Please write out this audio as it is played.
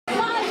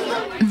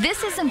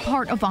This isn't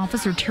part of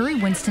Officer Terry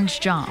Winston's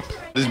job.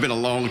 It's been a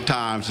long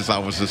time since I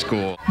was in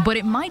school. But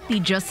it might be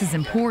just as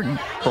important.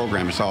 The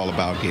program is all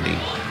about getting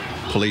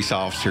police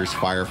officers,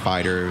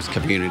 firefighters,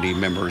 community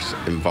members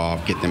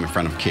involved, get them in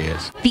front of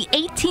kids. The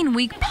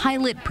 18-week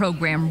pilot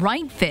program,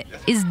 Rightfit,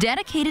 is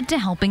dedicated to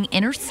helping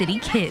inner-city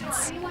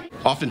kids.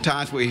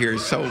 Oftentimes we hear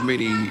so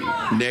many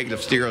negative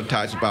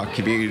stereotypes about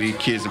community,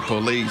 kids, and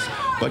police,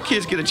 but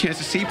kids get a chance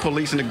to see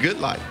police in a good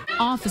light.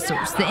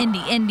 Officers, the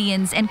Indy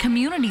Indians, and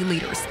community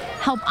leaders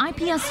help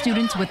IPS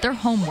students with their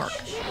homework,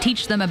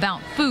 teach them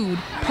about food,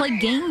 play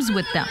games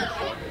with them,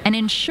 and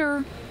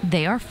ensure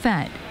they are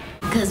fed.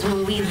 Because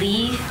when we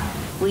leave,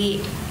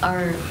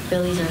 our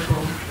bellies are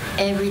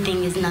full.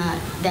 Everything is not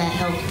that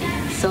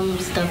healthy. Some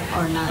stuff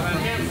are not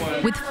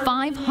healthy. With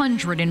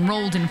 500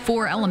 enrolled in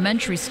 4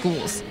 elementary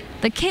schools,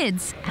 the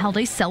kids held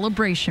a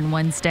celebration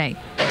Wednesday.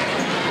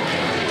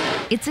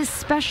 It's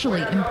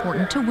especially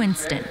important to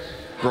Winston.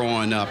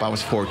 Growing up, I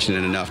was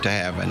fortunate enough to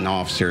have an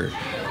officer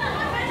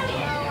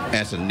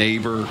as a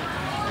neighbor,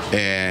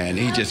 and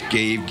he just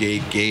gave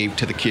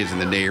to the kids in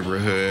the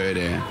neighborhood,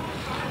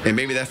 and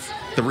maybe that's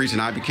the reason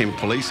I became a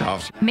police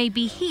officer.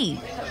 Maybe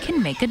he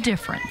can make a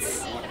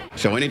difference.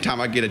 So anytime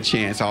I get a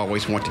chance, I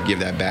always want to give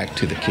that back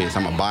to the kids.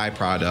 I'm a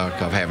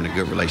byproduct of having a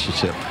good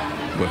relationship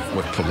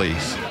with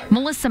police.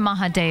 Melissa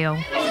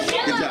Mahadeo,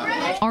 Good job.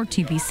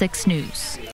 RTV6 News.